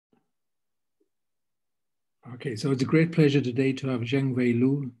Okay, so it's a great pleasure today to have Zhengwei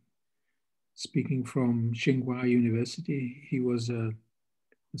Lu speaking from Tsinghua University. He was a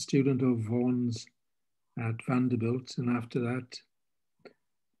student of Vaughan's at Vanderbilt, and after that,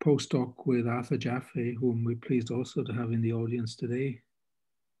 postdoc with Arthur Jaffe, whom we're pleased also to have in the audience today.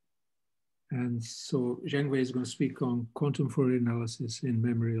 And so Zhengwei is going to speak on quantum Fourier analysis in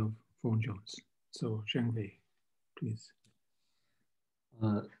memory of Vaughan-Jones. So Zhengwei, please.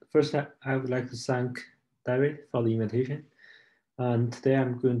 First, I would like to thank David for the invitation. And today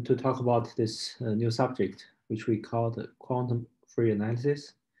I'm going to talk about this new subject, which we call the quantum Fourier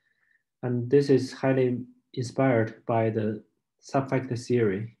analysis. And this is highly inspired by the subfactor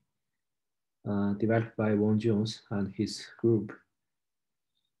theory developed by Vaughan-Jones and his group.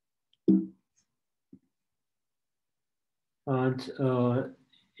 And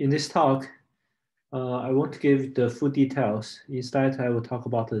in this talk, I won't give the full details. Instead, I will talk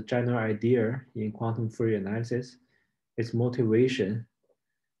about the general idea in quantum Fourier analysis, its motivation,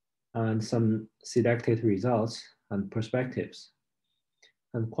 and some selected results and perspectives.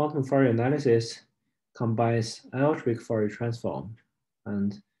 And quantum Fourier analysis combines algebraic Fourier transform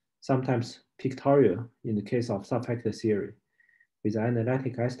and sometimes pictorial in the case of subfactor theory with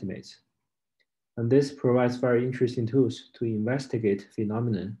analytic estimates. And this provides very interesting tools to investigate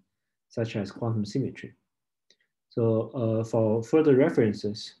phenomena such as quantum symmetry. So for further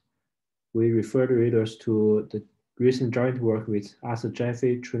references, we refer the readers to the recent joint work with Arthur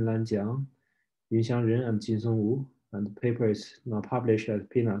Jaffe, Chunlan Jiang, Yunxiang Ren, and Jinsong Wu, and the paper is now published at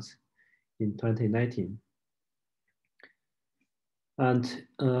PNAS in 2019. And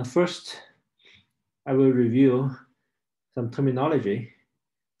first, I will review some terminology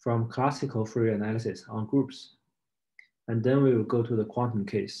from classical Fourier analysis on groups, and then we will go to the quantum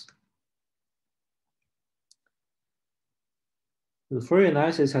case. The Fourier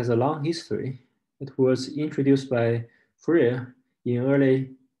analysis has a long history. It was introduced by Fourier in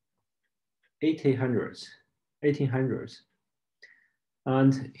early 1800s.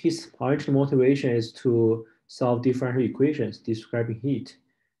 And his original motivation is to solve differential equations describing heat.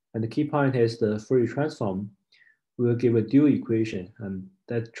 And the key point is the Fourier transform will give a dual equation, and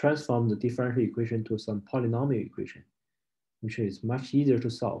that transform the differential equation to some polynomial equation, which is much easier to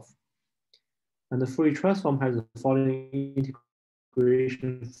solve. And the Fourier transform has the following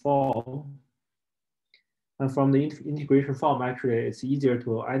integration form. And from the integration form, actually, it's easier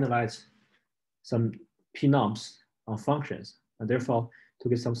to analyze some p-norms on functions, and therefore to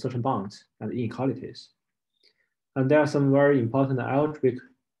get some certain bounds and inequalities. And there are some very important algebraic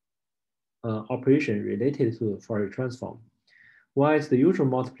operation related to the Fourier transform. One is the usual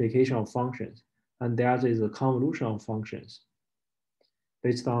multiplication of functions, and the other is the convolution of functions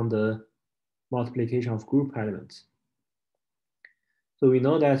based on the multiplication of group elements. So we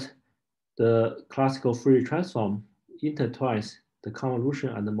know that the classical Fourier transform intertwines the convolution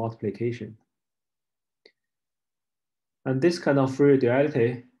and the multiplication. And this kind of Fourier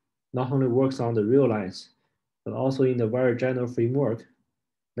duality not only works on the real lines, but also in the very general framework,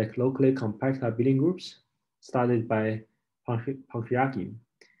 like locally compact abelian groups, studied by Pankriagin.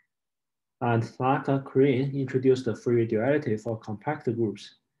 And Tanaka-Korean introduced the Fourier duality for compact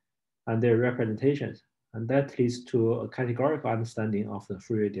groups and their representations, and that leads to a categorical understanding of the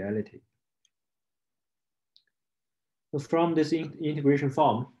Fourier duality. So from this integration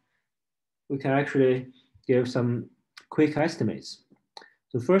form, we can actually give some quick estimates.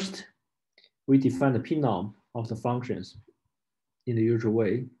 So first, we define the p-norm of the functions in the usual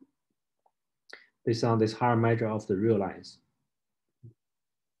way, based on this higher measure of the real lines.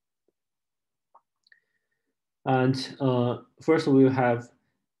 And first, we will have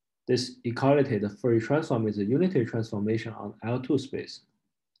this equality. The Fourier transform is a unitary transformation on L2 space.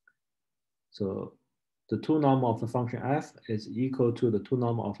 So the 2 norm of the function f is equal to the 2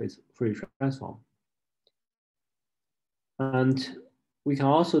 norm of its Fourier transform. And we can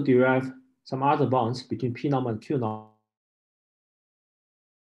also derive some other bounds between p norm and q norm.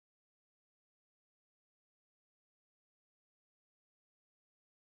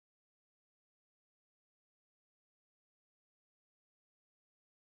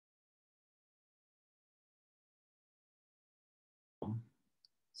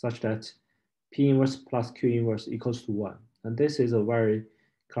 Such that P inverse plus Q inverse equals to 1. And this is a very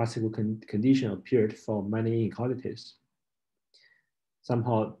classical condition appeared for many inequalities.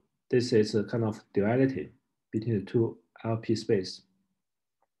 Somehow, this is a kind of duality between the two LP space.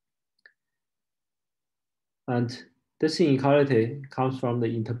 And this inequality comes from the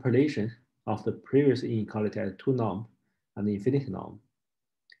interpolation of the previous inequality at 2 norm and the infinity norm.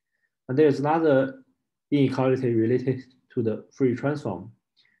 And there's another inequality related to the Fourier transform,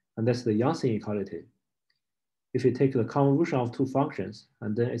 and that's the Young's inequality. if you take the convolution of two functions,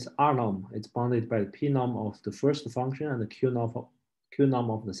 and then its R norm, it's bounded by the P norm of the first function and the Q norm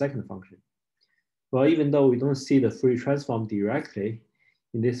of the second function. Well, even though we don't see the Fourier transform directly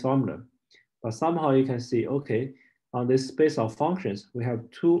in this formula, but somehow you can see, okay, on this space of functions, we have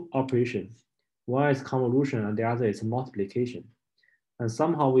two operations. One is convolution and the other is multiplication. And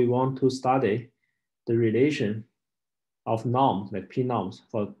somehow we want to study the relation of norms, like P norms,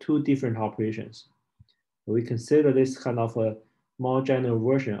 for two different operations. We consider this kind of a more general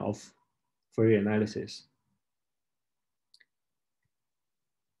version of Fourier analysis.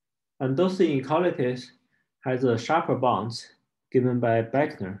 And those inequalities has a sharper bounds given by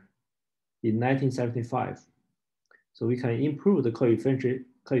Beckner in 1975. So we can improve the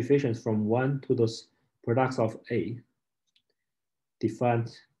coefficients from 1 to those products of A,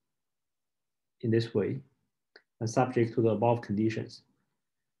 defined in this way, and subject to the above conditions.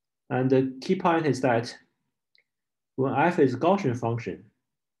 And the key point is that when f is a Gaussian function,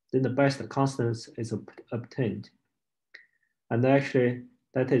 then the best constants is obtained. And actually,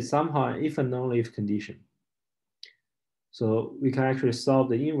 that is somehow an if and only if condition. So we can actually solve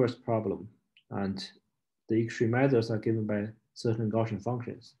the inverse problem, and the extreme measures are given by certain Gaussian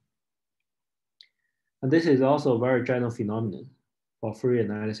functions. And this is also a very general phenomenon for Fourier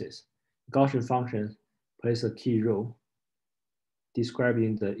analysis. Gaussian functions plays a key role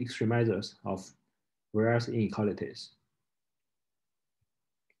describing the extreme measures of various inequalities.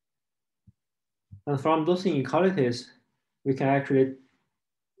 And from those inequalities, we can actually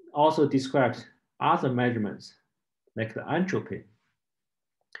also describe other measurements, like the entropy.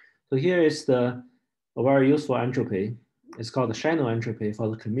 So here is a very useful entropy. It's called the Shannon entropy for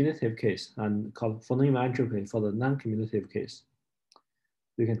the commutative case and called phoneme entropy for the non-commutative case.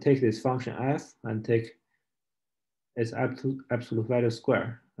 You can take this function f and take its absolute value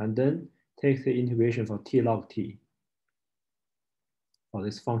square, and then take the integration for t log t for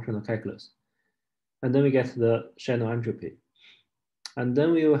this functional calculus. And then we get the Shannon entropy. And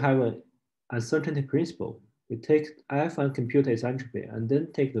then we will have an uncertainty principle. We take f and compute its entropy, and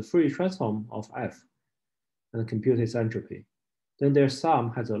then take the Fourier transform of f and compute its entropy. Then their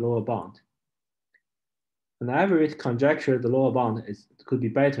sum has a lower bound. And the average conjecture, the lower bound could be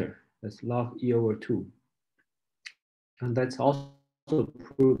better. That's log e over 2. And that's also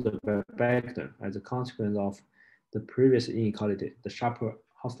proved by Beckner as a consequence of the previous inequality, the sharper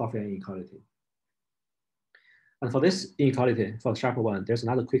Hausdorffian inequality. And for this inequality, for the sharper one, there's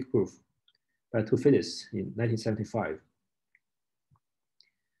another quick proof by two physicists in 1975.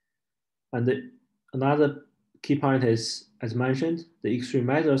 And another key point is, as mentioned, the extreme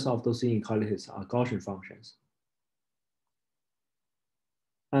measures of those inequalities are Gaussian functions.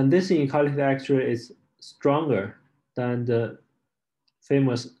 And this inequality actually is stronger than the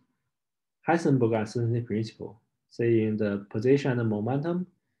famous Heisenberg uncertainty principle, saying the position and momentum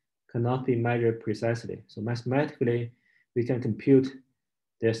cannot be measured precisely. So mathematically, we can compute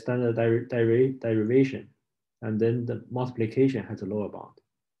their standard derivation, and then the multiplication has a lower bound.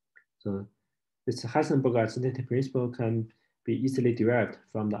 So this Heisenberg uncertainty principle can be easily derived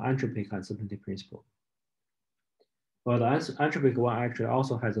from the entropic uncertainty principle. Well, the entropic one actually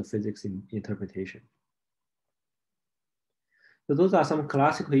also has a physics interpretation. So those are some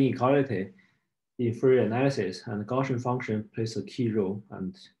classical inequality in Fourier analysis, and the Gaussian function plays a key role,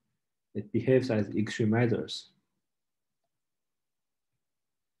 and it behaves as extreme measures.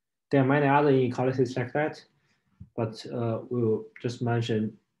 There are many other inequalities like that, but we'll just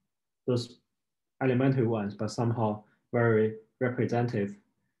mention those elementary ones, but somehow very representative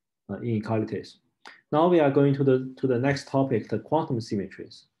inequalities. Now we are going to the next topic, the quantum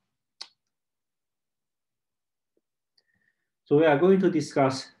symmetries. So we are going to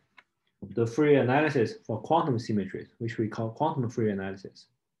discuss the Fourier analysis for quantum symmetries, which we call quantum Fourier analysis.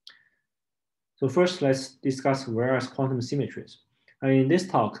 So first, let's discuss various quantum symmetries. And in this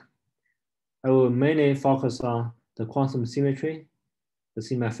talk, I will mainly focus on the quantum symmetry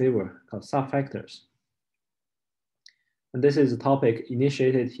that's in my favor, called subfactors. And this is a topic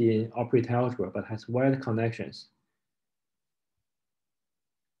initiated in operator algebra, but has wide connections.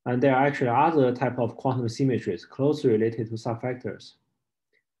 And there are actually other type of quantum symmetries closely related to subfactors.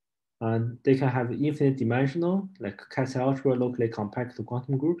 And they can have infinite dimensional, like Katz algebra locally compact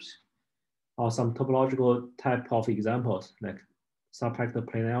quantum groups, or some topological type of examples, like subfactor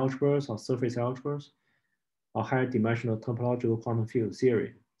planar algebras or surface algebras, or higher dimensional topological quantum field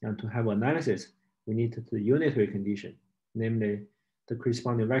theory. And to have analysis, we need the unitary condition, namely the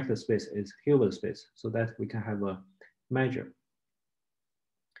corresponding vector space is Hilbert space, so that we can have a measure.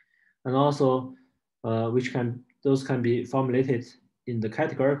 And also, those can be formulated in the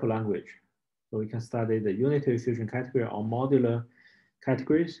categorical language. So we can study the unitary fusion category or modular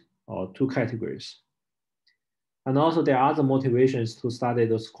categories or two categories. And also there are other motivations to study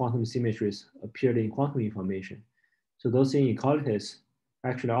those quantum symmetries appeared in quantum information. So those inequalities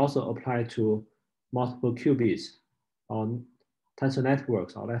actually also apply to multiple qubits or tensor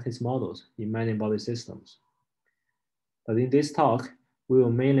networks or lattice models in many body systems. But in this talk, we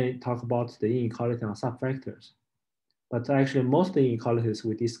will mainly talk about the inequality on subfactors. But actually most inequalities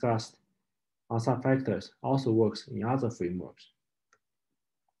we discussed on subfactors also works in other frameworks.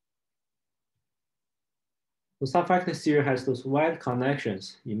 The subfactor theory has those wide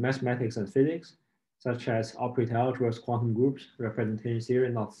connections in mathematics and physics, such as operator algebras, quantum groups, representation theory,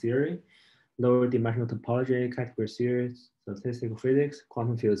 knot theory, lower dimensional topology, category theory, statistical physics,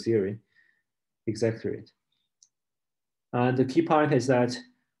 quantum field theory, etc. And the key point is that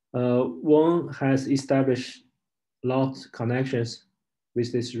Wang has established a lot of connections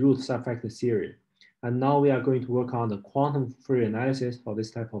with this root subfactor theory. And now we are going to work on the quantum Fourier analysis of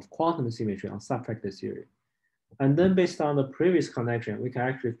this type of quantum symmetry on subfactor theory. And then based on the previous connection, we can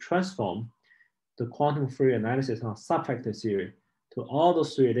actually transform the quantum Fourier analysis on subfactor theory to all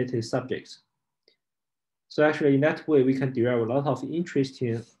those related subjects. So actually in that way, we can derive a lot of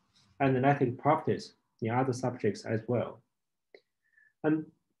interesting analytic properties in other subjects as well. And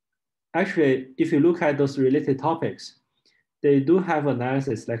actually, if you look at those related topics, they do have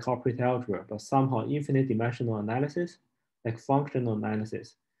analysis like operator algebra, but somehow infinite dimensional analysis, like functional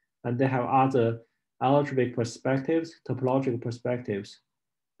analysis. And they have other algebraic perspectives, topological perspectives,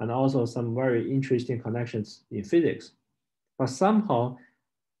 and also some very interesting connections in physics. But somehow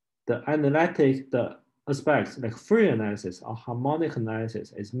the analytic, the aspects like Fourier analysis or harmonic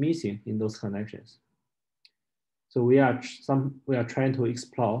analysis is missing in those connections. So we are trying to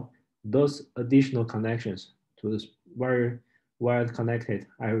explore those additional connections to this very wide connected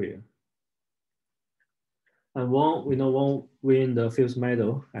area. And Wang win the Fields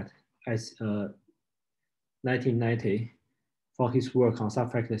Medal at 1990 for his work on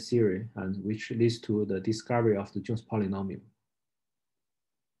subfactor theory, and which leads to the discovery of the Jones polynomial.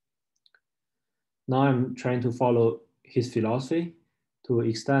 Now I'm trying to follow his philosophy to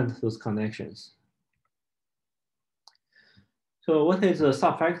extend those connections. So what is a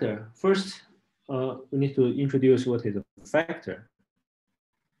subfactor? First, we need to introduce what is a factor.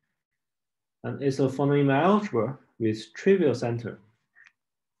 And it's a fundamental algebra with trivial center.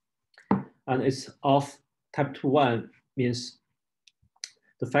 And it's of type 2-1, means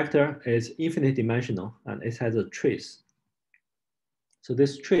the factor is infinite dimensional and it has a trace. So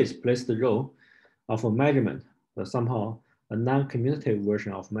this trace plays the role of a measurement, but somehow a non-commutative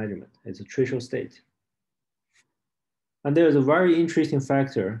version of measurement. It's a tracial state. And there is a very interesting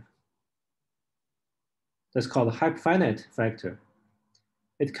factor that's called a hyperfinite factor.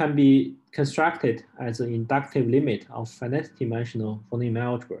 It can be constructed as an inductive limit of finite dimensional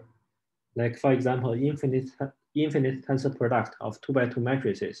fundamental algebra. Like for example, infinite tensor product of 2x2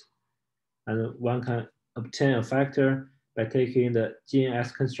 matrices. And one can obtain a factor by taking the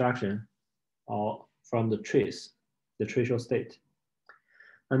GNS construction or from the trace, the tracial state.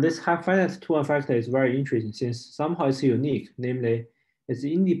 And this hyperfinite 2-1 factor is very interesting since somehow it's unique, namely it's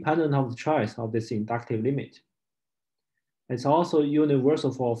independent of the choice of this inductive limit. It's also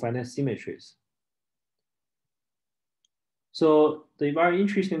universal for finite symmetries. So the very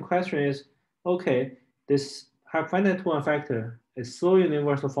interesting question is, okay, this hyperfinite 2-1 factor is so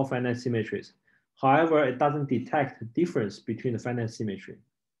universal for finite symmetries. However, it doesn't detect the difference between the finite symmetry.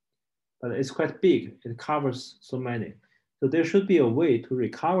 But it's quite big, it covers so many. So there should be a way to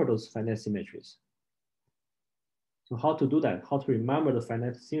recover those finite symmetries. So how to do that? How to remember the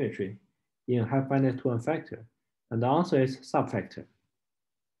finite symmetry in a hyperfinite 2-1 factor? And the answer is subfactor.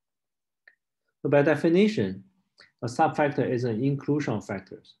 So by definition, a subfactor is an inclusion of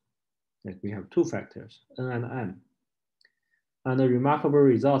factors. Like we have two factors, n and m. And the remarkable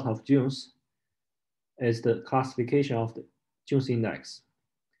result of Jones is the classification of the Jones index,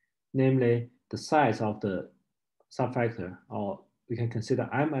 namely the size of the subfactor, or we can consider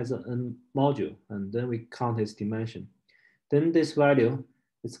m as an n module, and then we count its dimension. Then this value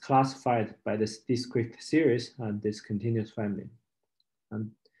is classified by this discrete series and this continuous family. And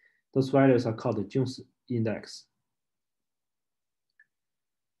those values are called the Jones index.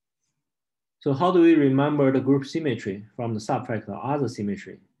 So how do we remember the group symmetry from the subfactor or other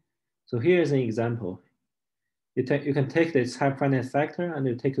symmetry? So here is an example. You can take this hyperfinite factor and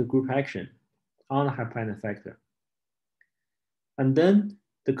you take the group action on the hyperfinite factor. And then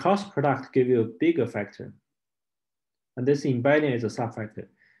the cross product gives you a bigger factor. And this embedding is a subfactor.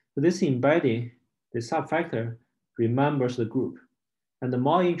 So this embedding, the subfactor, remembers the group. And the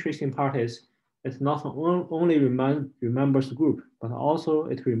more interesting part is it not only remembers the group, but also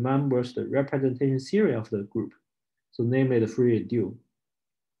it remembers the representation theory of the group, so namely the Fourier dual.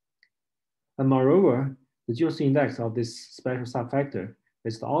 And moreover, the Jones index of this special subfactor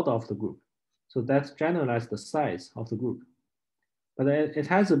is the order of the group, so that generalizes the size of the group. But it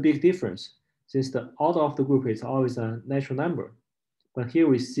has a big difference, since the order of the group is always a natural number. But here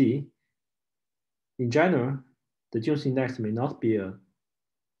we see, in general, the Jones index may not be a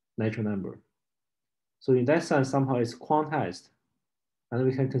natural number. So in that sense, somehow it's quantized. And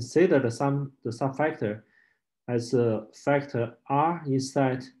we can consider the subfactor as a factor R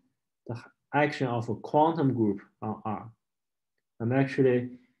inside the action of a quantum group on R. And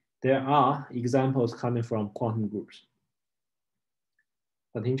actually, there are examples coming from quantum groups.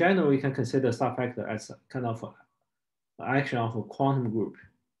 But in general, we can consider subfactor as kind of an action of a quantum group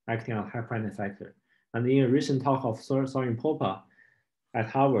acting on a high-finite factor. And in a recent talk of Sorin Popa at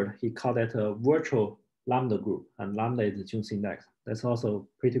Harvard, he called it a virtual lambda group, and lambda is the Jones index. That's also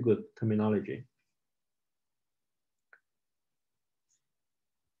pretty good terminology.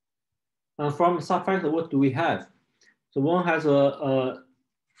 And from subfactor, what do we have? So one has a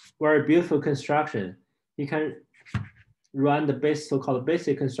very beautiful construction. He can run the so-called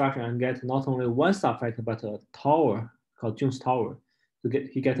basic construction and get not only one subfactor, but a tower called Jones tower. So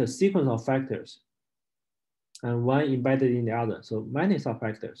he gets a sequence of factors and one embedded in the other. So many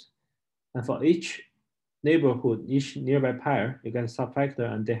subfactors. And for each neighborhood, each nearby pair, you get a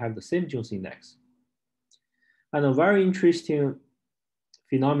subfactor and they have the same Jones index. And a very interesting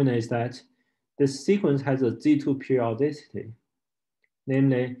phenomenon is that this sequence has a Z2 periodicity.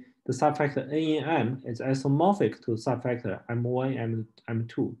 Namely, the subfactor n in M is isomorphic to subfactor M1,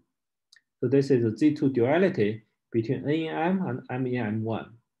 M2. So this is a Z2 duality between n in M and M in M1.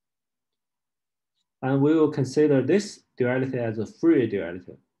 And we will consider this duality as a Fourier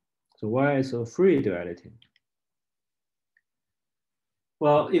duality. So why is a Fourier duality?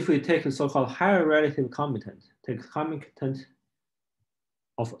 Well, if we take the so-called higher relative commutant, take commutant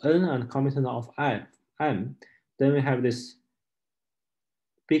of N and commutant of M, then we have this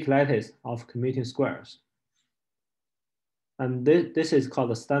big lattice of commuting squares. And this is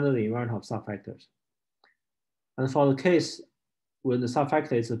called the standard invariant of subfactors. And for the case when the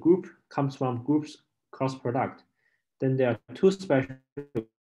subfactor is a group, comes from groups cross product, then there are two special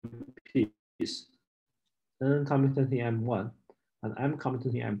pieces, N commutant in M1 and M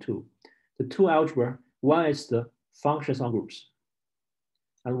commutant in M2. The two algebra, one is the functions on groups,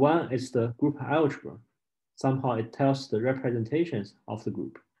 and one is the group algebra. Somehow it tells the representations of the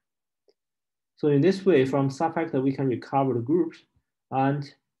group. So in this way, from subfactor, we can recover the groups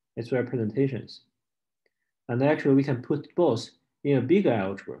and its representations. And actually, we can put both in a bigger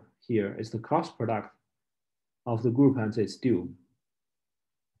algebra. Here is the cross product of the group and its dual.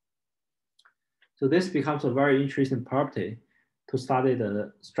 So this becomes a very interesting property to study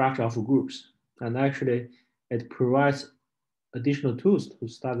the structure of groups. And actually, it provides additional tools to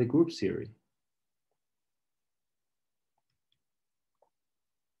study group theory.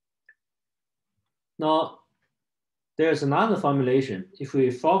 Now, there's another formulation. If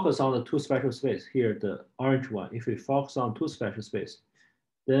we focus on the two special space, here the orange one, if we focus on two special space,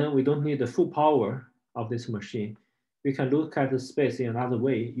 then we don't need the full power of this machine. We can look at the space in another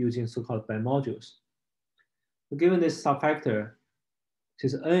way using so-called bimodules. Given this subfactor,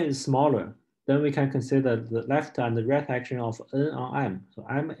 since n is smaller, then we can consider the left and the right action of n on M. So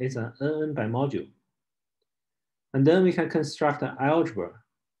M is an n bimodule. And then we can construct an algebra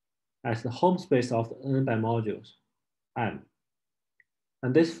as the home space of the n bimodules, M.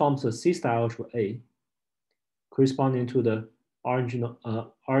 And this forms a C-star algebra A, corresponding to the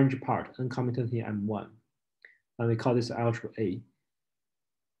orange part, n commutant in M1. And we call this algebra A.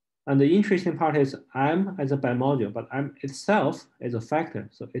 And the interesting part is M as a bimodule, but M itself is a factor,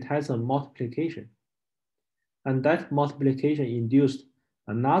 so it has a multiplication. And that multiplication induced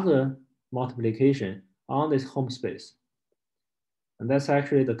another multiplication on this home space. And that's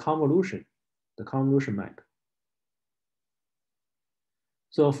actually the convolution map.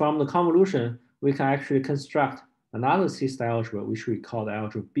 So from the convolution, we can actually construct another C-star algebra, which we call the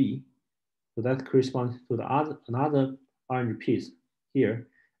algebra B. So that corresponds to the another orange piece here.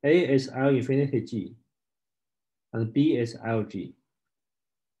 A is L infinity G, and B is LG.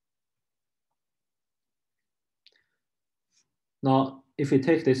 Now, if we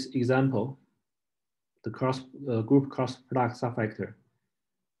take this example, the group cross product subfactor,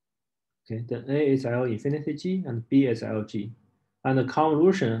 okay, then A is L infinity G and B is LG. And the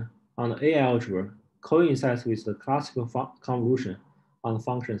convolution on the A algebra coincides with the classical convolution on the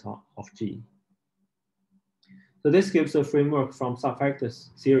functions of G. So this gives a framework from subfactor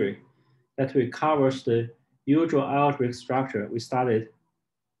theory that recovers the usual algebraic structure we studied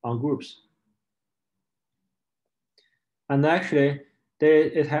on groups. And actually,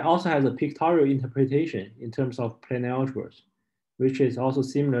 it also has a pictorial interpretation in terms of planar algebras, which is also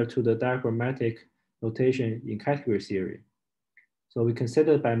similar to the diagrammatic notation in category theory. So we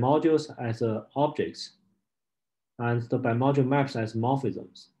consider bimodules as objects and the bimodule maps as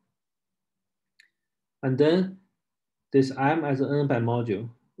morphisms. And then this M as an N bimodule,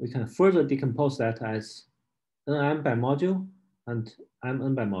 we can further decompose that as NM bimodule and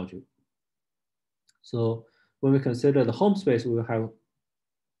MN bimodule. So when we consider the home space, we will have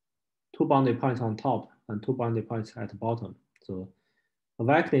 2 boundary points on top and 2 boundary points at the bottom. So a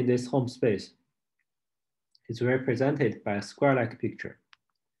vector in this home space is represented by a square-like picture.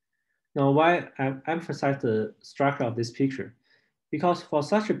 Now, why I emphasize the structure of this picture? Because for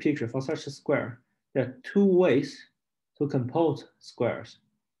such a picture, for such a square, there are 2 ways to compose squares.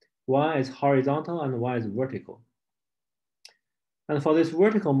 One is horizontal and one is vertical. And for this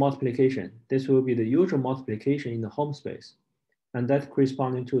vertical multiplication, this will be the usual multiplication in the home space. And that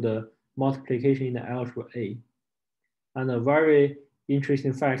corresponding to the multiplication in the algebra A. And a very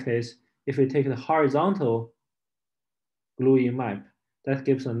interesting fact is, if we take the horizontal gluing map, that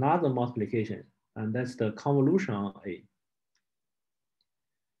gives another multiplication, and that's the convolution on A.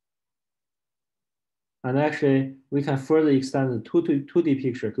 And actually, we can further extend the 2D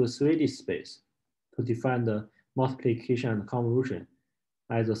picture to a 3D space to define the multiplication and convolution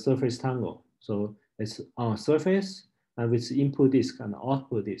as a surface tangle. So it's on a surface and with input disk and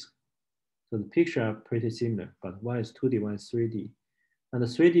output disk. So the picture are pretty similar, but one is 2D, one is 3D. And the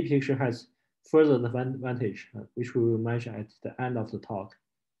 3D picture has further advantage, which we will mention at the end of the talk.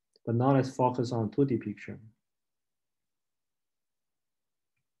 But now let's focus on 2D picture.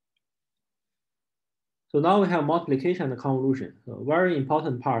 So now we have multiplication and convolution. So a very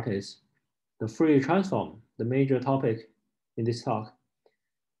important part is the Fourier transform, the major topic in this talk.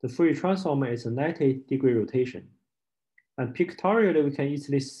 The Fourier transform is a 90-degree rotation. And pictorially, we can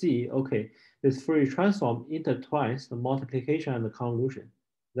easily see, okay, this Fourier transform intertwines the multiplication and the convolution.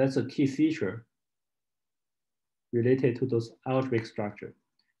 That's a key feature related to those algebraic structure.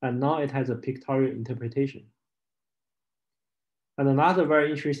 And now it has a pictorial interpretation. And another very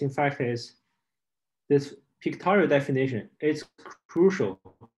interesting fact is this pictorial definition is crucial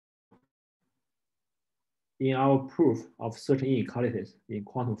in our proof of certain inequalities in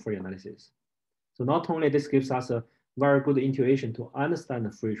quantum Fourier analysis. So not only this gives us a very good intuition to understand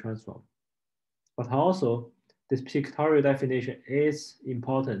the Fourier transform, but also this pictorial definition is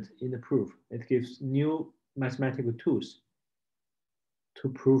important in the proof. It gives new mathematical tools to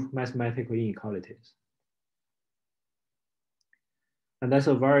prove mathematical inequalities. And that's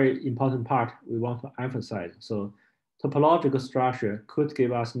a very important part we want to emphasize. So topological structure could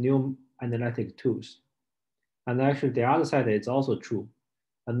give us new analytic tools. And actually the other side is also true.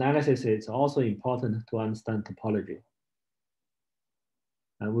 Analysis is also important to understand topology.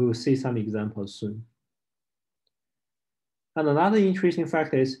 And we will see some examples soon. And another interesting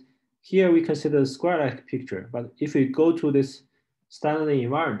fact is, here we consider the square-like picture, but if we go to this standard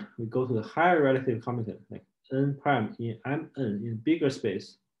environment, we go to the higher relative commutant, like n prime in Mn in bigger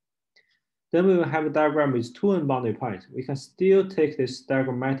space, then we will have a diagram with 2 n boundary points. We can still take this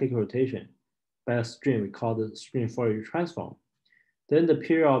diagrammatic rotation by a string we call the string Fourier transform. Then the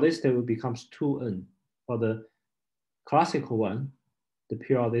periodicity will becomes 2n. For the classical one, the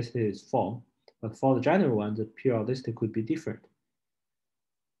periodicity is 4, but for the general one, the periodicity could be different.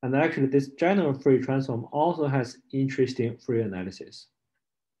 And actually, this general Fourier transform also has interesting Fourier analysis.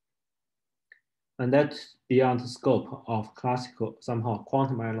 And that's beyond the scope of classical, somehow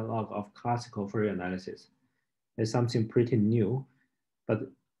quantum analog of classical Fourier analysis. It's something pretty new. But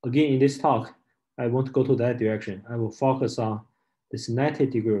again, in this talk, I won't go to that direction. I will focus on this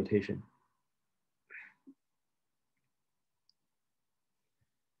 90-degree rotation.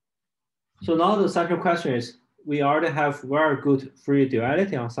 So now the central question is, we already have very good Fourier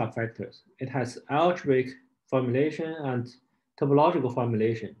duality on subfactors. It has algebraic formulation and topological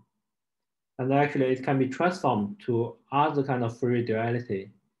formulation. And actually it can be transformed to other kind of Fourier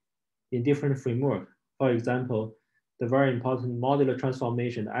duality in different framework. For example, the very important modular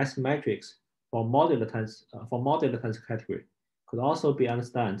transformation, S matrix for modular tensor category could also be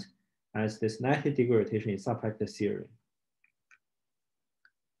understood as this 90-degree rotation in subfactor theory.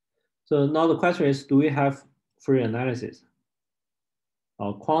 So now the question is, do we have Fourier analysis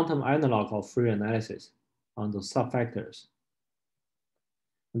or quantum analog of Fourier analysis on the subfactors?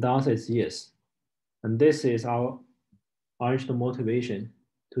 And the answer is yes. And this is our original motivation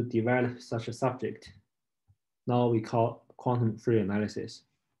to develop such a subject. Now we call quantum Fourier analysis.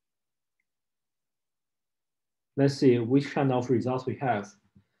 let's see which kind of results we have.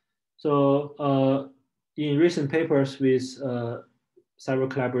 So in recent papers with several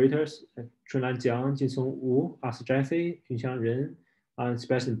collaborators, Chunlan Jiang, Jinsong Wu, Arthur Jeffrey, Yunxiang Ren, and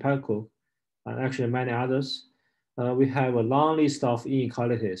Sebastian Pelko, and actually many others, we have a long list of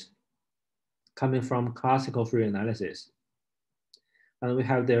inequalities coming from classical Fourier analysis. And we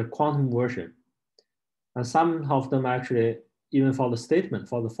have their quantum version. And some of them actually, even for the statement,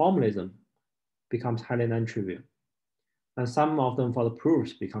 for the formalism, becomes highly non-trivial. And some of them for the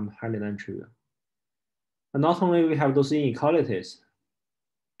proofs become highly non-trivial. And not only we have those inequalities,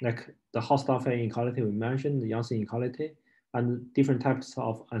 like the Hausdorff inequality we mentioned, the Yang inequality, and different types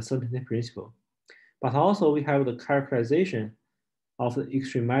of uncertainty principle, but also we have the characterization of the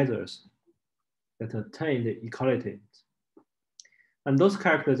extremizers that attain the equality. And those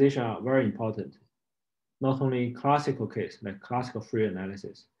characterizations are very important, not only in classical case, like classical Fourier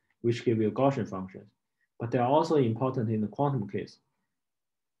analysis, which give you Gaussian functions, but they are also important in the quantum case.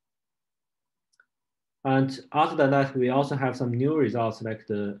 And other than that, we also have some new results like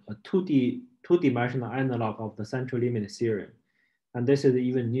the two-dimensional analog of the central limit theorem. And this is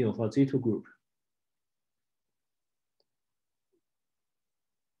even new for Z2 group.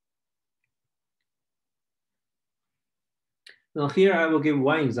 Now here I will give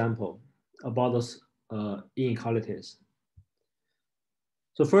one example about those inequalities.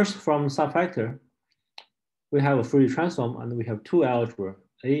 So first from subfactor, we have a Fourier transform and we have two algebra,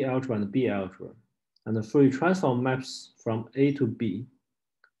 A algebra and B algebra. And the Fourier transform maps from A to B.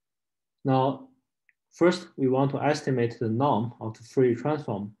 Now, first we want to estimate the norm of the Fourier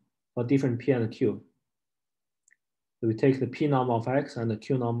transform for different P and Q. So we take the P norm of X and the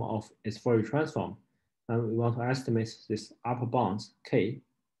Q norm of its Fourier transform, and we want to estimate this upper bounds, K.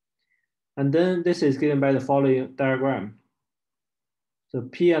 And then this is given by the following diagram. So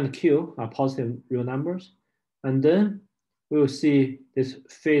P and Q are positive real numbers. And then we will see this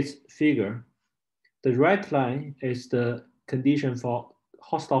phase figure. The red line is the condition for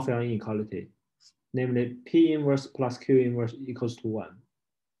Hausdorff inequality, namely P inverse plus Q inverse equals to 1.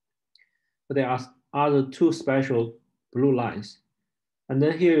 But there are other two special blue lines. And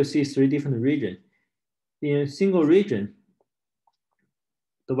then here you see three different regions. In a single region,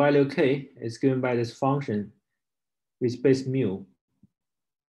 the value K is given by this function with space mu.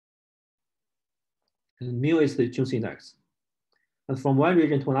 And mu is the Jones index. And from one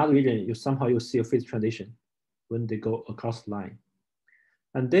region to another region, you see a phase transition when they go across the line.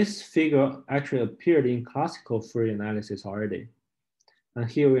 And this figure actually appeared in classical Fourier analysis already. And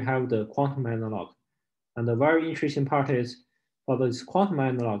here we have the quantum analog. And the very interesting part is for this quantum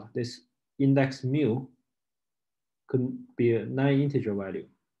analog, this index mu could be a non-integer value.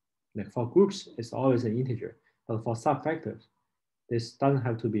 Like for groups, it's always an integer, but for subfactors, this doesn't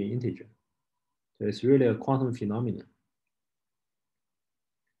have to be an integer. So it's really a quantum phenomenon.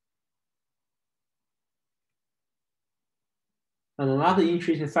 And another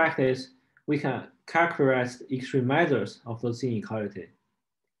interesting fact is we can characterize the extremizers of those inequality.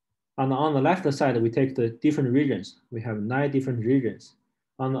 And on the left side, we take the different regions. We have 9 different regions.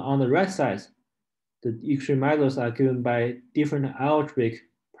 On the right side, the extremizers are given by different algebraic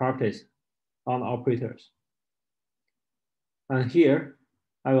properties on operators. And here,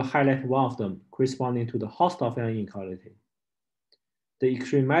 I will highlight one of them corresponding to the Hausdorff inequality. The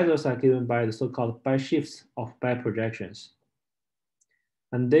extremizers are given by the so-called bi-shifts of bi-projections.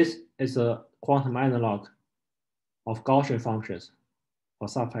 And this is a quantum analog of Gaussian functions for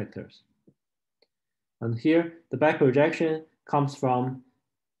subfactors. And here, the bi-projection comes from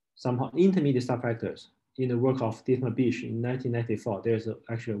somehow intermediate subfactors. In the work of Dietmar Bisch in 1994, there's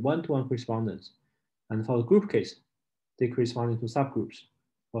actually one-to-one correspondence. And for the group case, they correspond to subgroups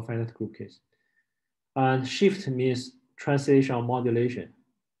for finite group case. And shift means translation or modulation.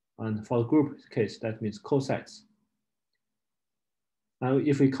 And for the group case, that means cosets. Now,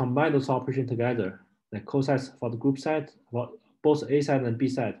 if we combine those operations together, the cosets for the group set, for both A set and B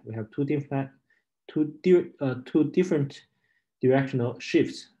set, we have two different directional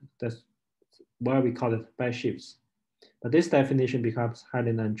shifts. That's why we call it bi-shifts. But this definition becomes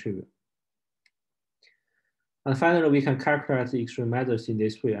highly non-trivial. And finally, we can characterize the extremizers in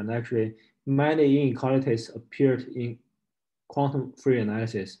this way. And actually, many inequalities appeared in quantum Fourier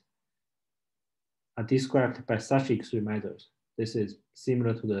analysis are described by such extremizers. This is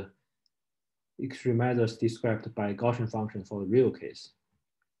similar to the extremizers described by Gaussian functions for the real case.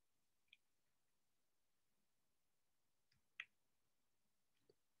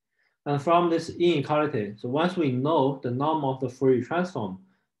 And from this inequality, so once we know the norm of the Fourier transform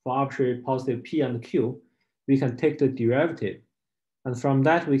for arbitrary positive P and Q, we can take the derivative. And from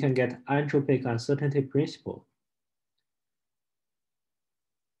that, we can get entropic uncertainty principle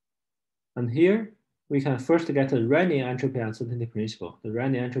And here, we can first get the Renyi entropy uncertainty principle. The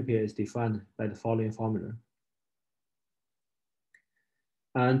Renyi entropy is defined by the following formula.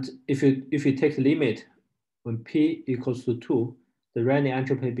 And if you take the limit when p equals to 2, the Renyi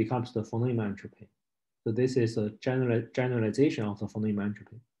entropy becomes the von Neumann entropy. So this is a generalization of the von Neumann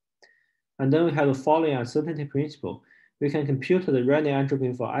entropy. And then we have the following uncertainty principle. We can compute the Renyi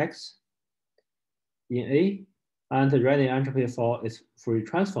entropy for x in A and the Renyi entropy for its Fourier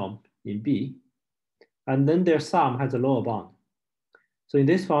transform in B. And then their sum has a lower bound. So in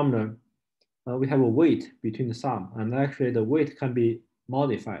this formula, we have a weight between the sum, and actually the weight can be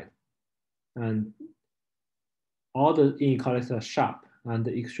modified. And all the inequalities are sharp, and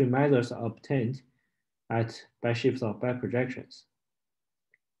the extreme measures are obtained at by shifts of back projections.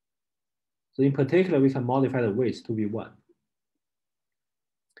 So in particular, we can modify the weights to be 1.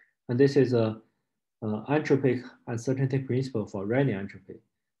 And this is a entropic uncertainty principle for Renyi entropy.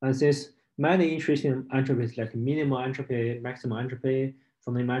 And since many interesting entropies like minimal entropy, maximum entropy,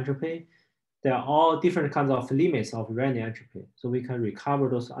 von Neumann entropy, they are all different kinds of limits of Renyi entropy. So we can recover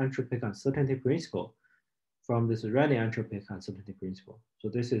those entropic uncertainty principle from this Renyi entropic uncertainty principle. So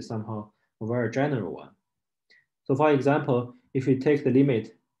this is somehow a very general one. So for example, if we take the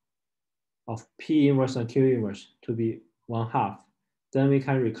limit of P inverse and Q inverse to be 1/2, then we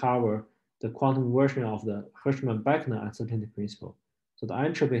can recover the quantum version of the Hirschman-Beckner uncertainty principle. So the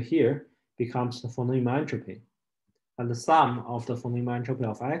entropy here becomes the von Neumann entropy. And the sum of the von Neumann entropy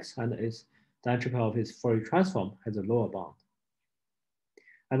of X and the entropy of its Fourier transform has a lower bound.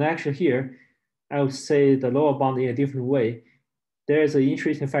 And actually here, I would say the lower bound in a different way. There is an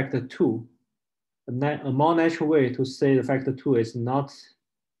interesting factor 2. A more natural way to say the factor 2 is not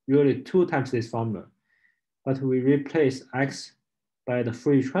really 2 times this formula, but we replace X by the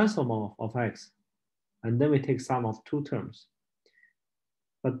Fourier transform of X, and then we take sum of 2 terms.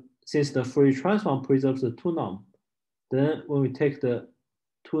 But since the Fourier transform preserves the 2 norm, then when we take the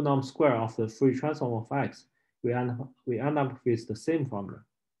 2 norm square of the Fourier transform of X, we end up with the same formula.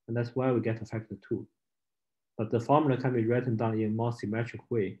 And that's why we get a factor 2. But the formula can be written down in a more symmetric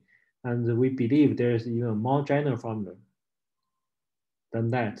way. And we believe there is even a more general formula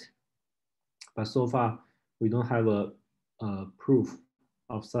than that. But so far, we don't have a proof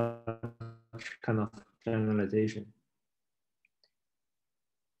of such kind of generalization.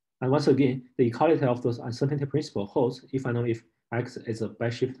 And once again, the equality of those uncertainty principle holds if and only if X is a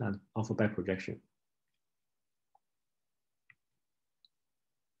backshift of a back projection.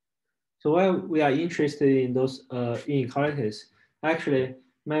 So while we are interested in those inequalities, actually,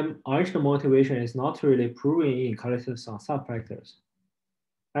 my original motivation is not really proving inequalities on subfactors.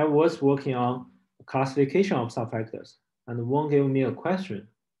 I was working on classification of subfactors, and Wong gave me a question.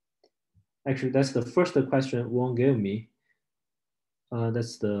 Actually, that's the first question Wong gave me.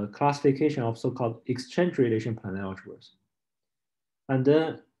 That's the classification of so-called exchange relation planar algebras. And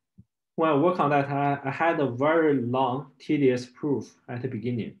then when I work on that, I had a very long, tedious proof at the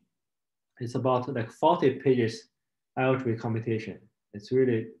beginning. It's about like 40 pages algebraic computation. It's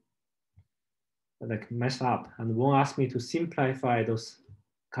really like messed up. And Wong asked me to simplify those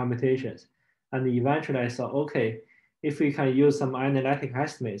computations. And eventually I thought, okay, if we can use some analytic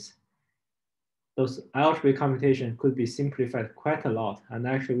estimates, those algebraic computation could be simplified quite a lot. And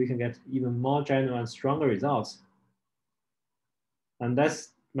actually we can get even more general and stronger results. And that's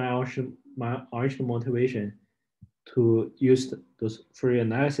my original motivation to use those Fourier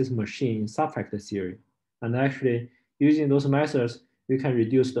analysis machine in subfactor theory. And actually using those methods, we can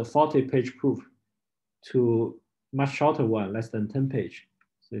reduce the 40-page proof to much shorter one, less than 10 page.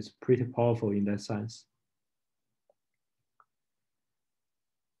 So it's pretty powerful in that sense.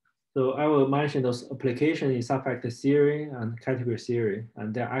 So I will mention those applications in subfactor theory and category theory,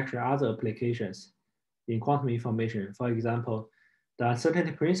 and there are actually other applications in quantum information. For example, the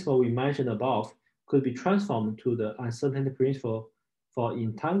uncertainty principle we mentioned above could be transformed to the uncertainty principle for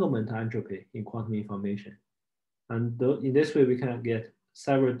entanglement entropy in quantum information. And in this way, we can get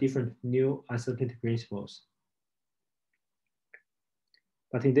several different new uncertainty principles.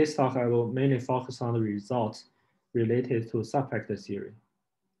 But in this talk, I will mainly focus on the results related to subfactor theory.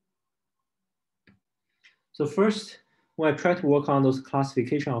 So first, when I try to work on those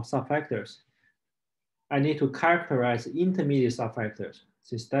classification of subfactors, I need to characterize intermediate subfactors,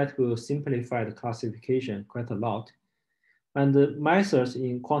 since that will simplify the classification quite a lot. And the methods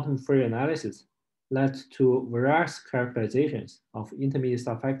in quantum Fourier analysis led to various characterizations of intermediate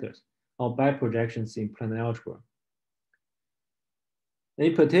subfactors or back projections in planar algebra.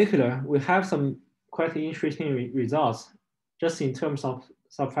 In particular, we have some quite interesting results just in terms of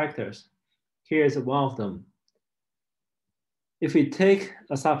subfactors. Here is one of them. if we take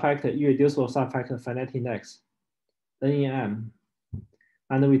a subfactor, irreducible subfactor finite index, n in M,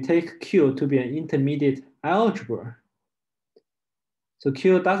 and we take Q to be an intermediate algebra. So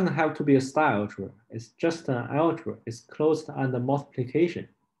Q doesn't have to be a star algebra. It's just an algebra. It's closed under multiplication.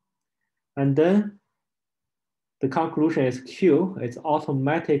 And then the conclusion is Q is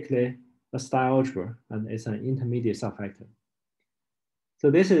automatically a star algebra, and it's an intermediate subfactor.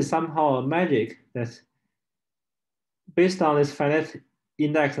 So this is somehow a magic that based on this finite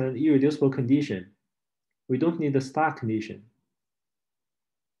index and irreducible condition, we don't need the star condition.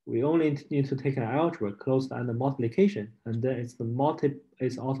 We only need to take an algebra closed under multiplication, and then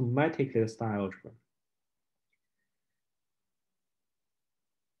it's automatically a star algebra.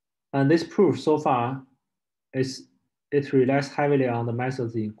 And this proof so far it relies heavily on the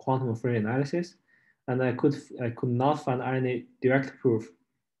methods in quantum Fourier analysis, and I could not find any direct proof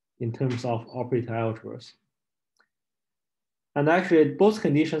in terms of operator algebras. And actually, both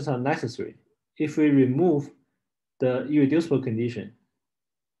conditions are necessary. If we remove the irreducible condition,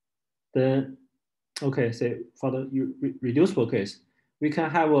 then, okay, say for the reducible case, we can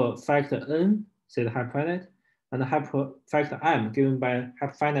have a factor n, say the hyperfinite, and a factor m given by a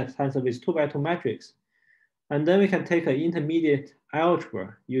hyperfinite tensor with 2 by 2 matrix. And then we can take an intermediate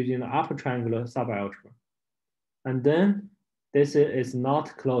algebra using the upper triangular subalgebra. And then this is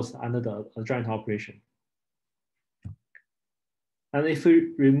not closed under the adjoint operation. And if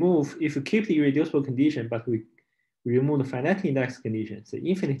we keep the irreducible condition, but we remove the finite index condition, the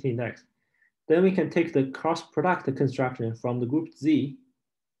infinite index, then we can take the cross product construction from the group Z.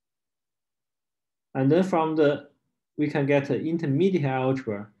 And then we can get an intermediate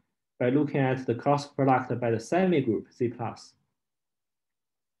algebra by looking at the cross product by the semi-group Z+.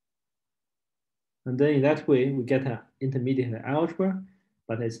 And then in that way, we get an intermediate algebra,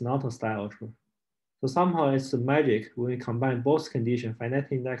 but it's not a star algebra. So somehow it's a magic when we combine both conditions,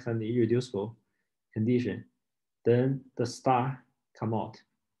 finite index and the irreducible condition, then the star come out.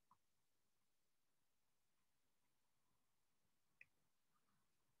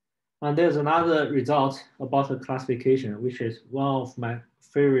 And there's another result about the classification, which is one of my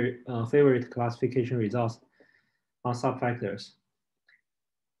favorite classification results on subfactors.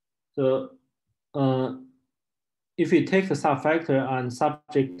 So if we take the subfactor and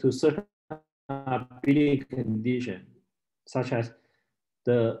subject to certain abelian condition, such as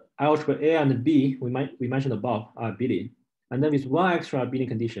the algebra A and B we mentioned above are abelian, and then with one extra abelian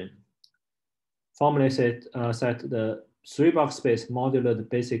condition, formally set the 3-box space modulo the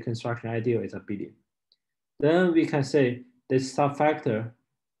basic construction ideal is abelian. Then we can say this subfactor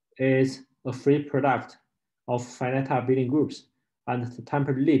is a free product of finite abelian groups and the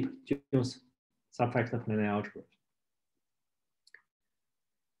tempered-Lip-Jones subfactor planar algebra.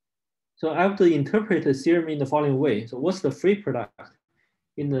 So I have to interpret the theorem in the following way. So what's the free product?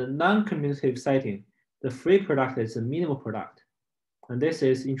 In the non-commutative setting, the free product is a minimal product. And this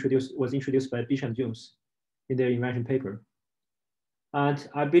was introduced by Bishop and Jones in their invention paper. And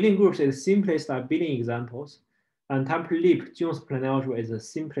abelian groups is the simplest abelian examples, and tempered-Lip-Jones planar algebra is the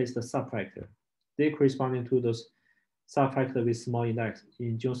simplest subfactor. They corresponding to those subfactor with small index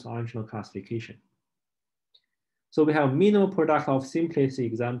in Jones' original classification. So we have minimal product of simplest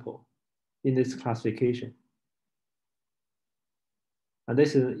example in this classification. And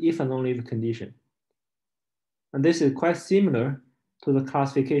this is if and only if condition. And this is quite similar to the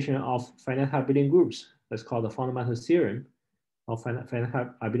classification of finite abelian groups. That's called the fundamental theorem of finite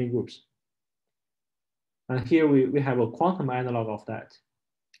abelian groups. And here we have a quantum analog of that.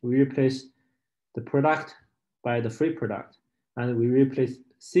 We replace the product by the free product, and we replace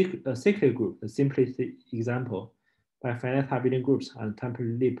a cyclic group, the simplest example, by finite abelian groups and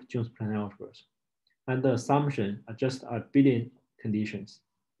tempered-Lip-Jones planar algebras. And the assumption are just abelian conditions.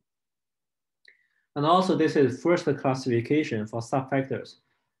 And also this is first classification for subfactors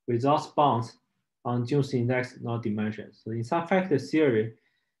without bounds on Jones index nor dimensions. So in subfactor theory,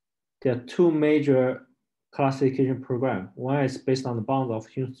 there are two major classification programs. One is based on the bound of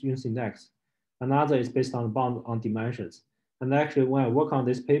Jones index. Another is based on the bound on dimensions. And actually, when I work on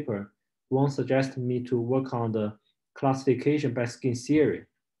this paper, one suggested me to work on the classification by skin theory.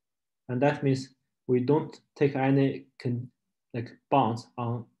 And that means we don't take any bounds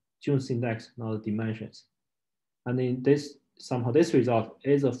on Jones index nor the dimensions. And in this, somehow this result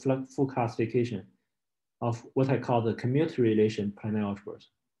is a full classification of what I call the commutative relation planar algebras.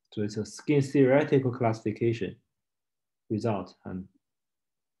 So it's a skin theoretical classification result, and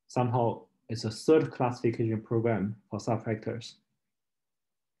somehow it's a third classification program for subfactors.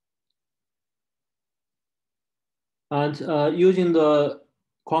 And using the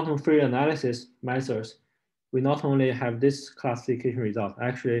quantum Fourier analysis methods, we not only have this classification result,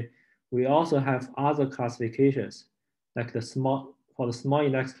 actually, we also have other classifications, like for the small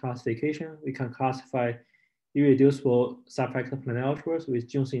index classification, we can classify irreducible subfactor planar algebras with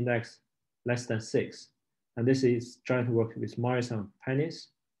Jones index less than 6. And this is joint work with Morris and Pennis.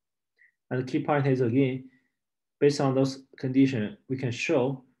 And the key point is, again, based on those conditions, we can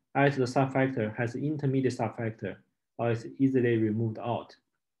show either the subfactor has an intermediate subfactor or is easily removed out.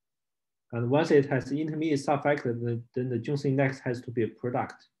 And once it has the intermediate subfactor, then the Jones index has to be a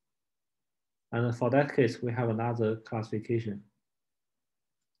product. And for that case, we have another classification.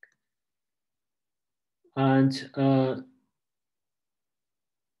 And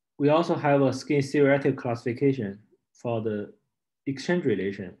we also have a skin theoretic classification for the exchange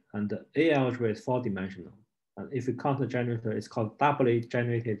relation, and the A algebra is 4-dimensional. And if we count the generator, it's called doubly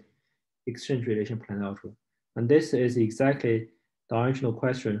generated exchange relation planar algebra. And this is exactly the original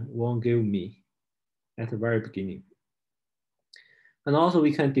question Wang gave me at the very beginning. And also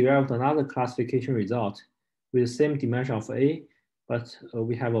we can derive another classification result with the same dimension of A, but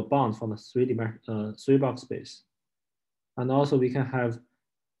we have a bound from the three-box space. And also we can have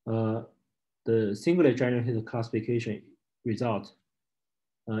the singularly generated classification result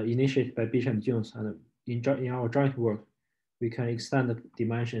initiated by Bishop and Jones. And in our joint work, we can extend the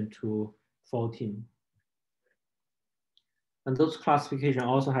dimension to 14. And those classification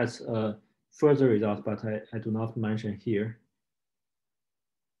also has further results, but I do not mention here.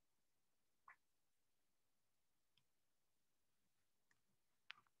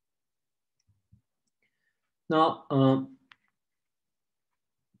 Now,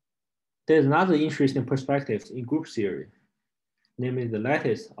 there's another interesting perspective in group theory, namely the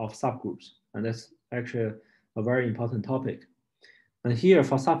lattice of subgroups. And that's actually a very important topic. And here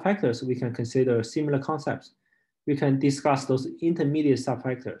for subfactors, we can consider similar concepts. We can discuss those intermediate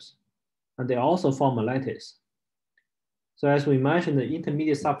subfactors, and they also form a lattice. So as we mentioned, the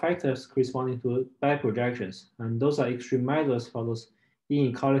intermediate subfactors corresponding to back projections, and those are extreme measures for those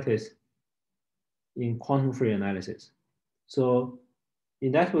inequalities in quantum Fourier analysis. So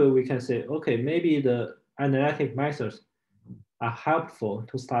in that way, we can say, okay, maybe the analytic methods are helpful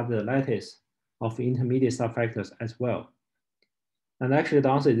to study the lattice of intermediate subfactors as well. And actually the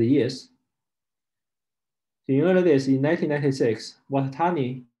answer is yes. So in early days, in 1996,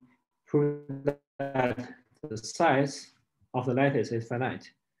 Watatani proved that the size of the lattice is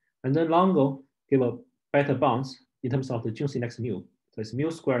finite. And then Longo gave a better bounds in terms of the Jones index mu. So it's mu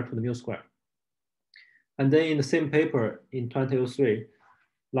squared to the mu squared. And then in the same paper in 2003,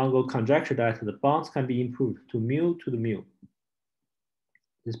 Longo conjectured that the bounds can be improved to mu to the mu,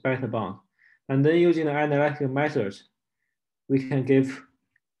 this better bound. And then using the analytic methods, we can give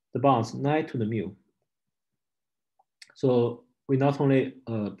the bounds 9 to the mu. So we not only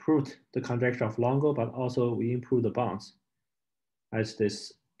proved the conjecture of Longo, but also we improved the bounds as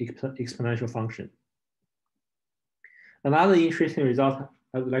this exponential function. Another interesting result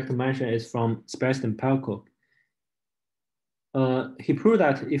I would like to mention is from Sebastian Pelko. He proved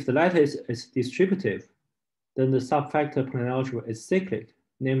that if the lattice is distributive, then the subfactor planar algebra is cyclic,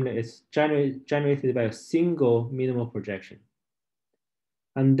 namely it's generated by a single minimal projection.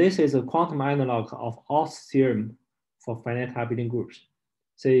 And this is a quantum analog of Ott's theorem for finite Abelian groups,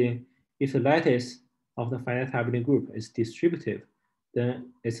 saying if the lattice of the finite Abelian group is distributive,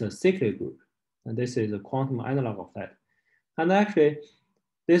 then it's a cyclic group. And this is a quantum analog of that. And actually,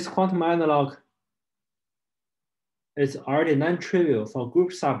 this quantum analog is already non-trivial for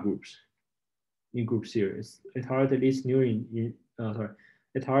group subgroups in group series. It already leads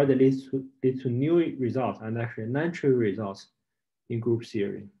it already leads to new results and actually non-trivial results in group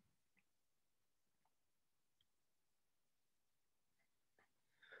theory.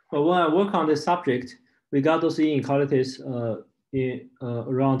 But when I work on this subject, we got those inequalities in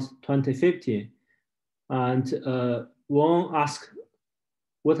around 2015. And one asked,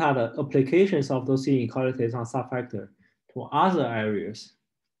 what are the applications of those inequalities on subfactor to other areas?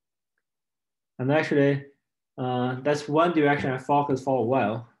 And actually, that's one direction I focused for a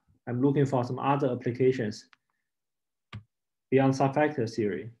while. I'm looking for some other applications beyond subfactor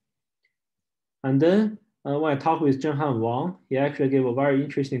theory. And then when I talked with Zhenghan Wang, he actually gave a very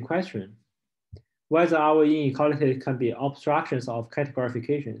interesting question: whether our inequality can be obstructions of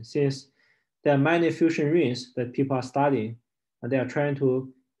categorification, since there are many fusion rings that people are studying, and they are trying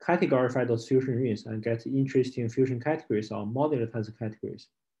to categorify those fusion rings and get interesting fusion categories or modular tensor categories.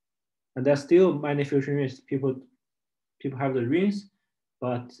 And there are still many fusion rings. People have the rings,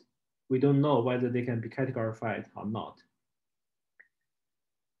 but we don't know whether they can be categorized or not.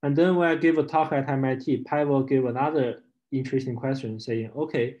 And then when I gave a talk at MIT, Pavel gave another interesting question saying,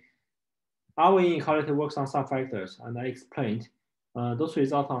 okay, our inequality works on subfactors, and I explained those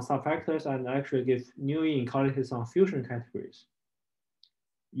results on subfactors and actually give new inequalities on fusion categories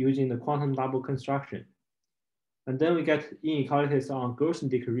using the quantum double construction. And then we get inequalities on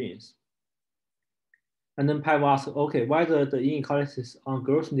Grothendieck rings. And then Pavel asks, okay, why the inequalities on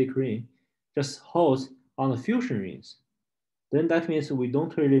Grothendieck ring just holds on the fusion rings? Then that means we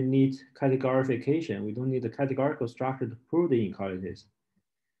don't really need categorification. We don't need the categorical structure to prove the inequalities.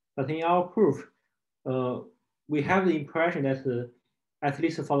 But in our proof, we have the impression that at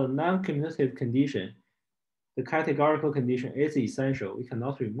least for the non-commutative condition, the categorical condition is essential. We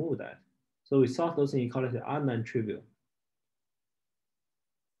cannot remove that. So we thought those inequalities are non-trivial.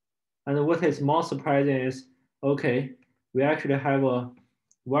 And what is more surprising is, okay, we actually have a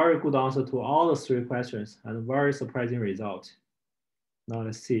very good answer to all the three questions and a very surprising result. Now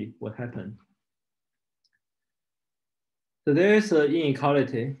let's see what happened. So there is an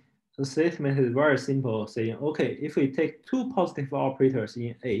inequality. The statement is very simple, saying, okay, if we take two positive operators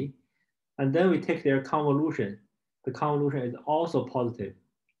in A, and then we take their convolution, the convolution is also positive,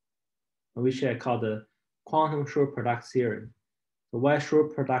 which I call the quantum short product theorem. The Y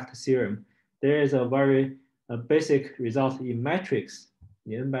short product theorem, there is a very basic result in matrix,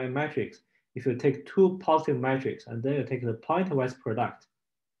 in N by matrix. If you take two positive matrices and then you take the pointwise product,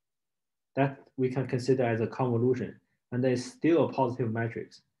 that we can consider as a convolution, and there is still a positive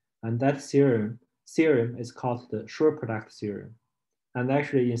matrix. And that theorem is called the short product theorem. And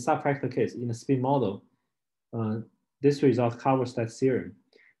actually in subfactor case, in the spin model, this result covers that theorem.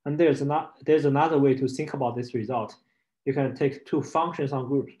 And there's another way to think about this result. You can take two functions on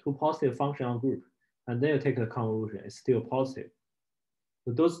group, two positive functions on group, and then you take the convolution, it's still positive.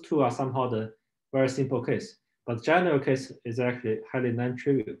 So those two are somehow the very simple case, but general case is actually highly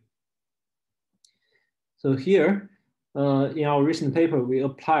non-trivial. So here, in our recent paper, we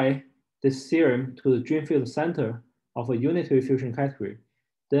apply this theorem to the dream field center of a unitary fusion category.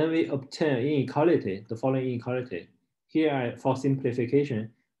 Then we obtain inequality, the following inequality. Here, for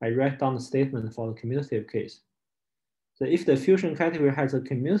simplification, I write down the statement for the commutative case. So if the fusion category has a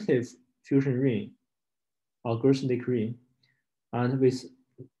commutative fusion ring, or Grothendieck ring, and with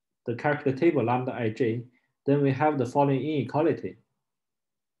the character table lambda ij, then we have the following inequality.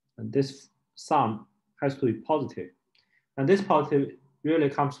 And this sum has to be positive. And this positive really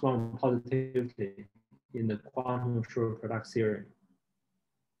comes from positivity in the quantum short product theorem.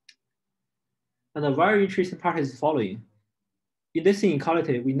 And a very interesting part is the following. In this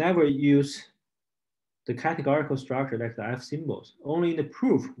inequality, we never use the categorical structure like the F symbols. Only in the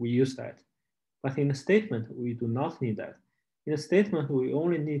proof we use that. But in the statement, we do not need that. In the statement, we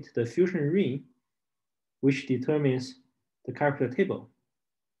only need the fusion ring, which determines the character table.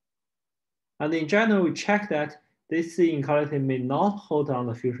 And in general, we check that this inequality may not hold on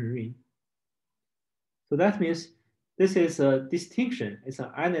the fusion ring. So that means this is a distinction. It's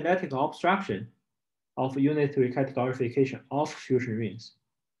an analytical abstraction of unitary categorification of fusion rings.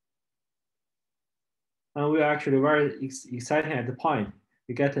 And we are actually very exciting at the point.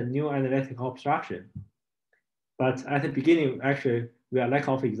 We get a new analytical abstraction. But at the beginning, actually, we are lack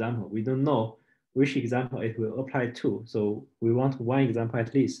of example. We don't know which example it will apply to. So we want one example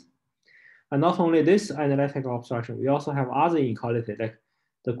at least. And not only this analytical abstraction, we also have other inequality, like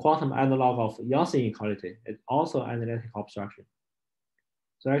the quantum analog of Young's inequality is also analytical abstraction.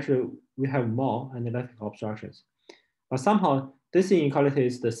 So actually, we have more analytical abstractions. But somehow, this inequality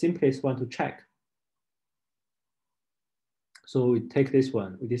is the simplest one to check. So we take this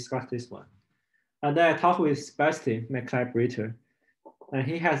one, we discuss this one. And then I talk with Sebastian, my collaborator, and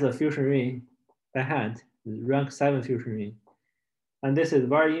he has a fusion ring by hand, rank 7 fusion ring. And this is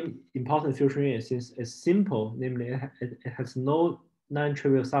very important fusion ring since it's simple, namely it has no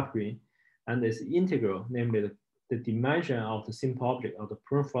non-trivial subring, and it's integral, namely the dimension of the simple object or the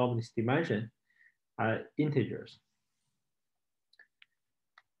proof of this dimension are integers.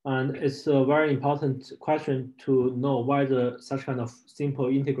 And it's a very important question to know whether such kind of simple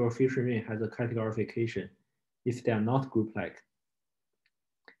integral fusion ring has a categorification if they are not group-like.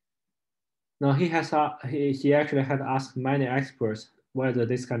 Now he actually had asked many experts whether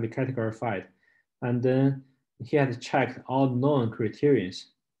this can be categorized, and then he had checked all known criterions,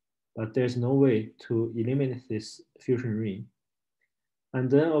 but there's no way to eliminate this fusion ring. And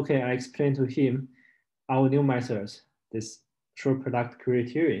then, okay, I explained to him our new methods, this short product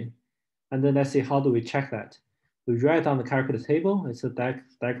criterion, and then let's see how do we check that. We write down the character table. It's a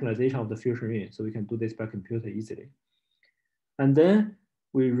diagonalization of the fusion ring, so we can do this by computer easily. And then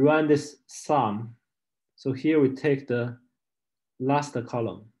we run this sum. So here we take the last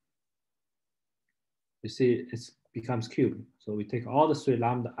column. You see, it's becomes cubed. So we take all the 3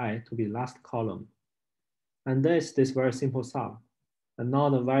 lambda I to be the last column. And then it's this very simple sum. And now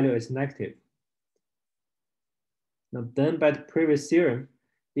the value is negative. Now then by the previous theorem,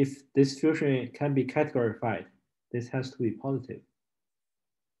 if this fusion can be categorified, this has to be positive.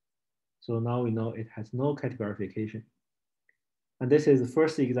 So now we know it has no categorification. And this is the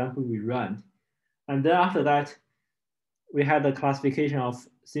first example we run. And then after that, we had the classification of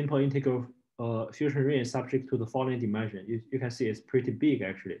simple integral fusion ring subject to the following dimension. You can see it's pretty big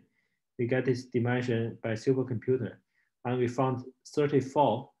actually. We get this dimension by supercomputer, and we found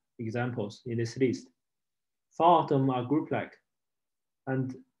 34 examples in this list. 4 of them are group-like,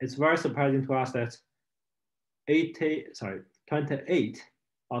 and it's very surprising to us that 28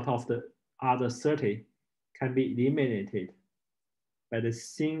 out of the other 30 can be eliminated by the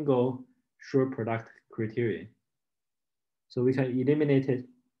single sure product criterion. So we can eliminate it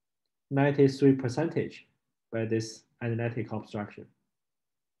 93% by this analytic obstruction.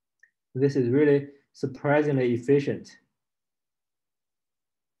 This is really surprisingly efficient.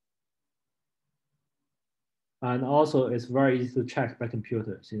 And also it's very easy to check by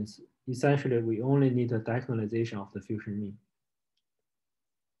computer, since essentially we only need a diagonalization of the fusion mean.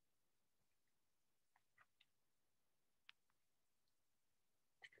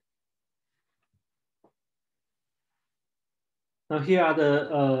 Now here are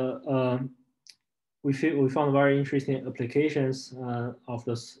the, we found very interesting applications of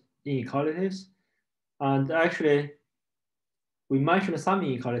those inequalities. And actually, we mentioned some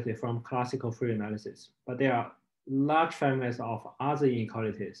inequality from classical Fourier analysis, but there are large families of other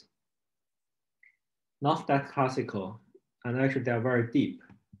inequalities, not that classical, and actually they are very deep.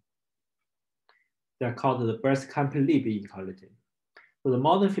 They're called the Brest-Campbell-Lieb inequality. So the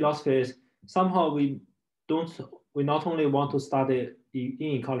modern philosophy is somehow we not only want to study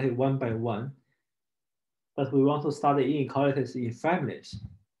inequality one by one, but we want to study inequalities in families.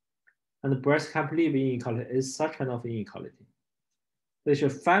 And the Brest-Campbell-Lieb inequality is such kind of inequality. Which are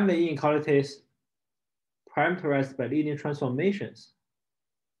family inequalities parameterized by linear transformations.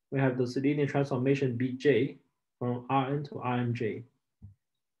 We have this linear transformation Bj from Rn to Rmj.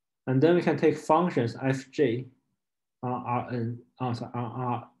 And then we can take functions Fj on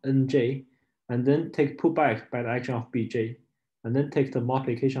Rnj, and then take pullback by the action of Bj, and then take the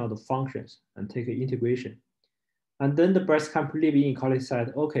multiplication of the functions and take an integration. And then the Brest-Campbell-Lieb inequality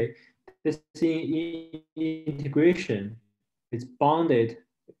said, okay, this integration is bounded,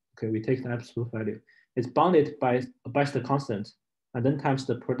 okay, we take the absolute value. It's bounded by a Best constant, and then times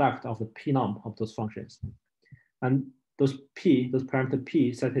the product of the p norm of those functions. And those parameter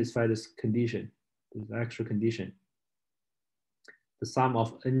p satisfy this condition, this extra condition. The sum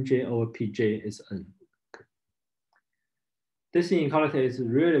of nj over pj is n. This inequality is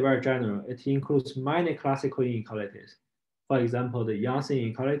really very general. It includes many classical inequalities. For example, the Janssen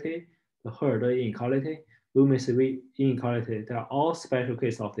inequality, the Herder inequality, Loomis-Witt inequality, they are all special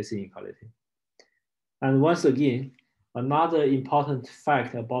cases of this inequality. And once again, another important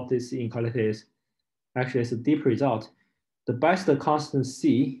fact about this inequality is actually it's a deep result. The best constant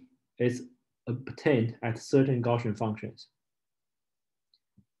C is obtained at certain Gaussian functions.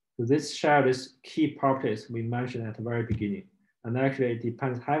 So this shares key properties we mentioned at the very beginning. And actually it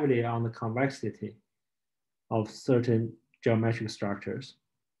depends heavily on the convexity of certain geometric structures.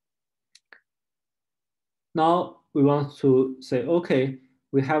 Now we want to say, okay,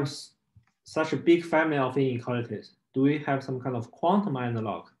 we have such a big family of inequalities. Do we have some kind of quantum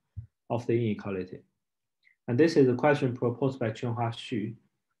analog of the inequality? And this is a question proposed by Tsinghua Xu.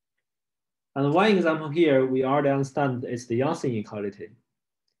 And one example here, we already understand is the Janssen inequality.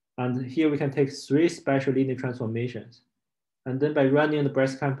 And here we can take 3 special linear transformations. And then by running the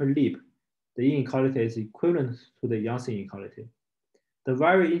Brest-Campbell-Lieb, the inequality is equivalent to the Janssen inequality. The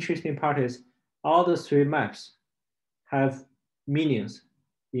very interesting part is all the 3 maps have meanings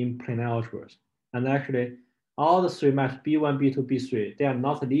in planar algebras. And actually, all the 3 maps, B1, B2, B3, they are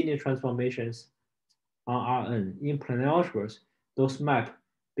not linear transformations on Rn. In planar algebras, those maps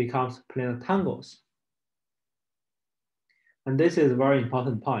becomes planar tangles. And this is a very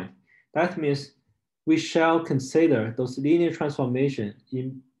important point. That means we shall consider those linear transformations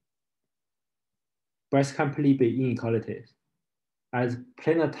in Brest-Campbell-Lieb inequalities as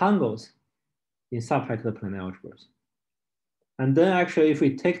planar tangles in subfactor planar algebras. And then actually, if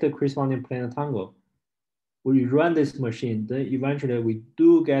we take the corresponding planar tangle, we run this machine, then eventually we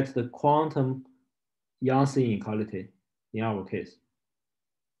do get the quantum Janssen inequality in our case.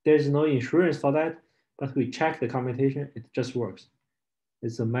 There's no insurance for that, but we check the computation, it just works.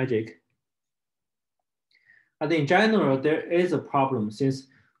 It's a magic. And in general, there is a problem since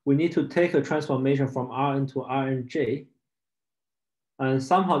we need to take a transformation from Rn to Rnj. And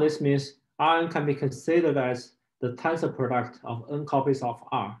somehow this means Rn can be considered as the tensor product of n copies of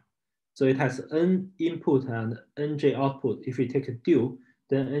R. So it has n input and nj output. If we take a dual,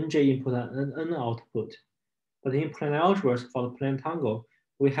 then nj input and n output. But in planar algebras for the plane tangle,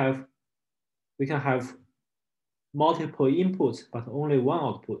 we can have multiple inputs, but only one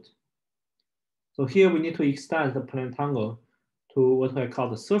output. So here we need to extend the plane tangle to what I call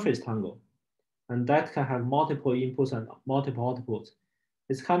the surface tangle. And that can have multiple inputs and multiple outputs.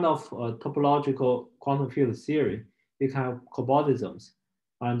 It's kind of a topological quantum field theory. You can have cobordisms,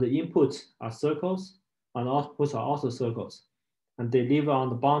 and the inputs are circles, and outputs are also circles, and they live on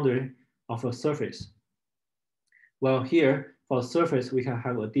the boundary of a surface. Well, here, for the surface, we can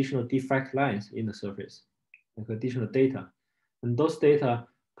have additional defect lines in the surface, like additional data. And those data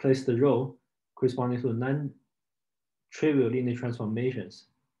plays the role corresponding to non-trivial linear transformations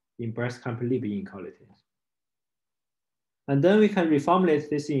in Brest-Campbell-Lib inequalities. And then we can reformulate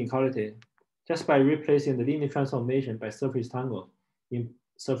this inequality just by replacing the linear transformation by surface tangle in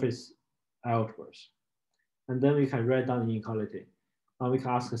surface algebras. And then we can write down the inequality. And we can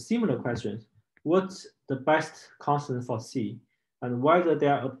ask a similar question: what's the best constant for C, and whether they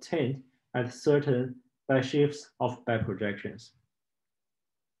are obtained at certain shapes of biprojections?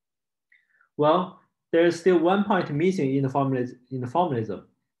 Well, there is still one point missing in the formalism.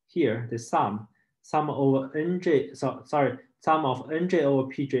 Here, the sum over nj, sum of nj over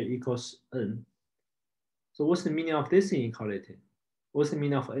pj equals n. So what's the meaning of this inequality? What's the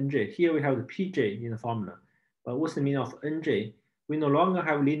meaning of nj? Here we have the pj in the formula, but what's the meaning of nj? We no longer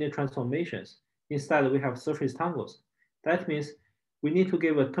have linear transformations. Instead, we have surface tangles. That means we need to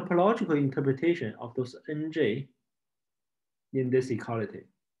give a topological interpretation of those nj in this equality,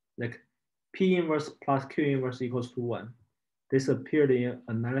 like P inverse plus Q inverse equals to 1. This appeared in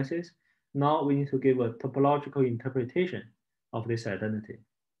analysis. Now we need to give a topological interpretation of this identity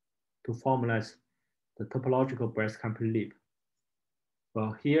to formalize the topological Brest-Campbell-Lib.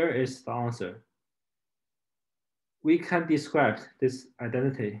 Well, here is the answer. We can describe this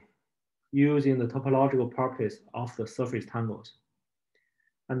identity using the topological properties of the surface tangles.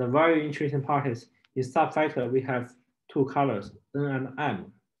 And the very interesting part is, in subfactor, we have two colors, N and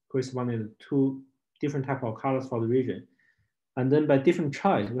M, corresponding to two different types of colors for the region. And then by different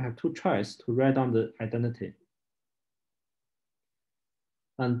choice, we have two choices to write down the identity.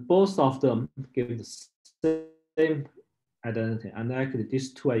 And both of them give the same identity. And actually,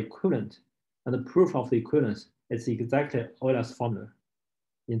 these two are equivalent. And the proof of the equivalence is exactly Euler's formula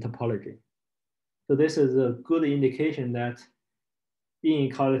in topology. So this is a good indication that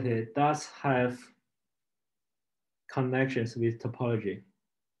inequality does have connections with topology.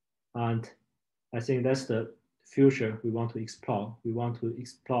 And I think that's the future we want to explore. We want to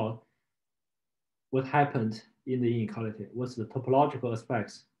explore what happened in the inequality, what's the topological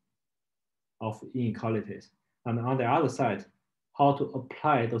aspects of inequalities. And on the other side, how to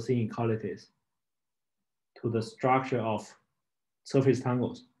apply those inequalities to the structure of surface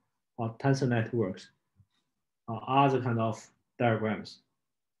tangles or tensor networks or other kind of diagrams.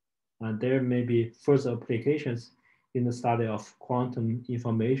 And there may be further applications in the study of quantum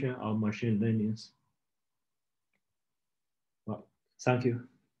information or machine learning. Well, thank you.